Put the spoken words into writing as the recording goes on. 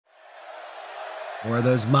Or are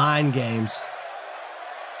those mind games?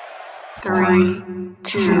 3,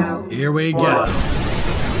 2, here we go.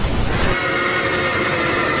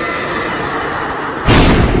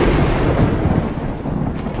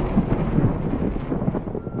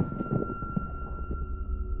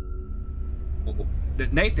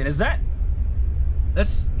 Nathan, is that?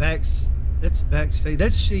 That's backstage.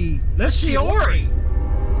 That's Shiori!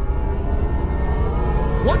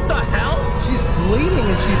 What the hell? She's bleeding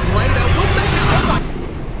and she's laid out. What the hell?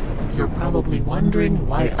 You're probably wondering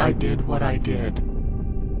why I did what I did.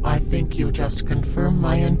 I think you just confirm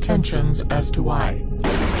my intentions as to why.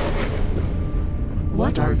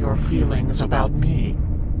 What are your feelings about me?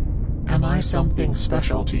 Am I something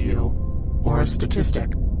special to you? Or a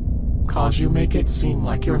statistic? 'Cause you make it seem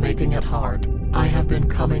like you're making it hard. I have been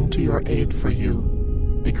coming to your aid for you.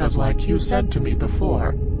 Because like you said to me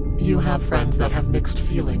before, you have friends that have mixed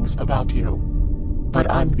feelings about you. But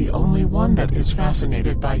I'm the only one that is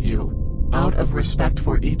fascinated by you, out of respect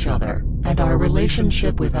for each other, and our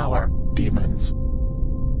relationship with our demons.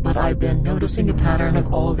 But I've been noticing a pattern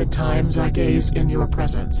of all the times I gaze in your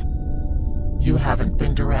presence. You haven't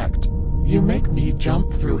been direct. You make me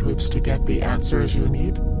jump through hoops to get the answers you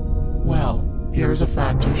need. Well, here's a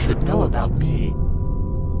fact you should know about me.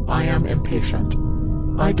 I am impatient.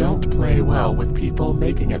 I don't play well with people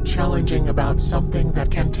making it challenging about something that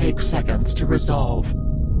can take seconds to resolve.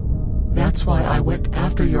 That's why I went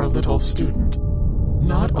after your little student.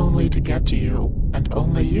 Not only to get to you, and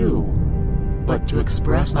only you, but to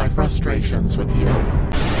express my frustrations with you.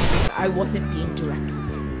 I wasn't being direct with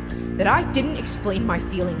you. That I didn't explain my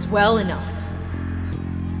feelings well enough.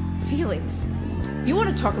 Feelings? You want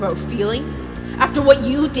to talk about feelings? After what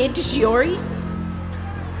you did to Shiori?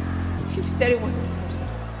 You said it wasn't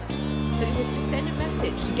personal. That it was to send a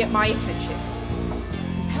message to get my attention.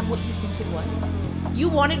 Is that what you think it was? You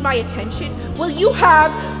wanted my attention? Well, you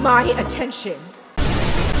have my attention.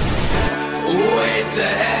 Went to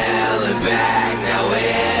hell and back, now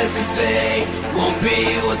everything won't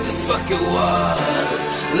be what the fuck it was.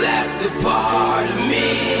 Left a part of me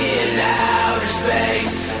in outer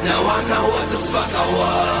space, now I'm not what the fuck I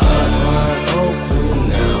was. Wide open,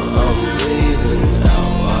 now I'm bleeding,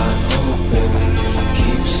 out wide open,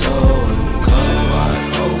 keep sewing, cut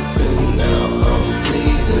wide open, now I'm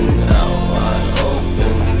bleeding, out wide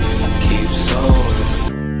open, keep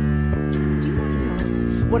sewing. Do you want to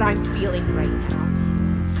know what I'm feeling right now?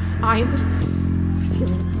 I'm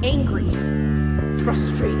feeling angry,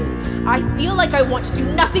 frustrated. I feel like I want to do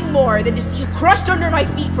nothing more than to see you crushed under my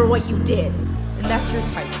feet for what you did. And that's your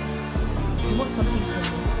type. You want something from me.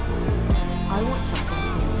 I want something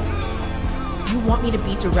from you. You want me to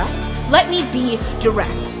be direct? Let me be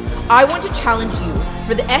direct. I want to challenge you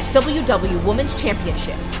for the SWW Women's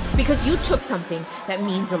Championship because you took something that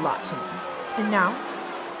means a lot to me. And now,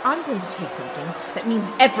 I'm going to take something that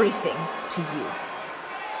means everything to you.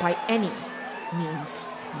 By any means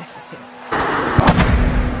necessary.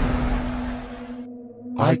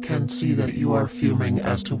 I can see that you are fuming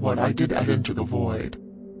as to what I did at Into the Void.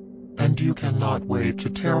 And you cannot wait to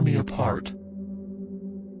tear me apart.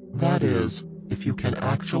 That is, if you can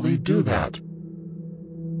actually do that.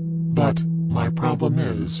 But, my problem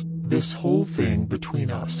is, this whole thing between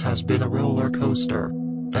us has been a roller coaster,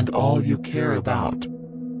 and all you care about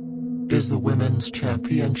is the Women's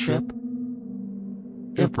Championship?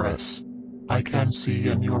 Empress, I can see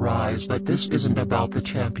in your eyes that this isn't about the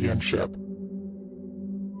championship.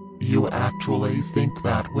 You actually think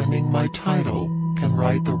that winning my title can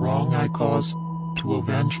right the wrong I caused to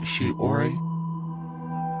avenge Shiori?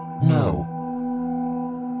 No.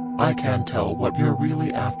 I can tell what you're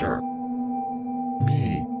really after.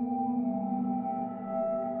 Me.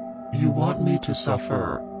 You want me to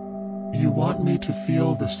suffer. You want me to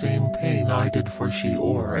feel the same pain I did for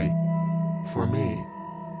Shiori. For me.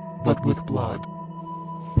 But with blood.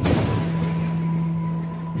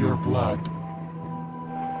 Your blood.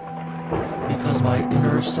 Because my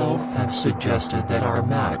inner self have suggested that our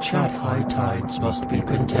match at High Tides must be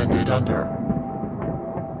contended under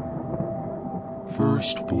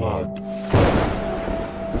First Blood.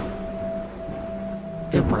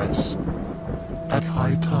 Empress. At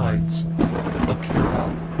High Tides.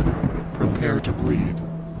 Akira. Prepare to bleed.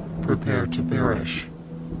 Prepare to perish.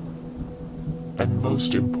 And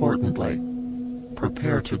most importantly,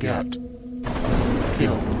 prepare to get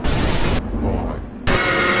killed.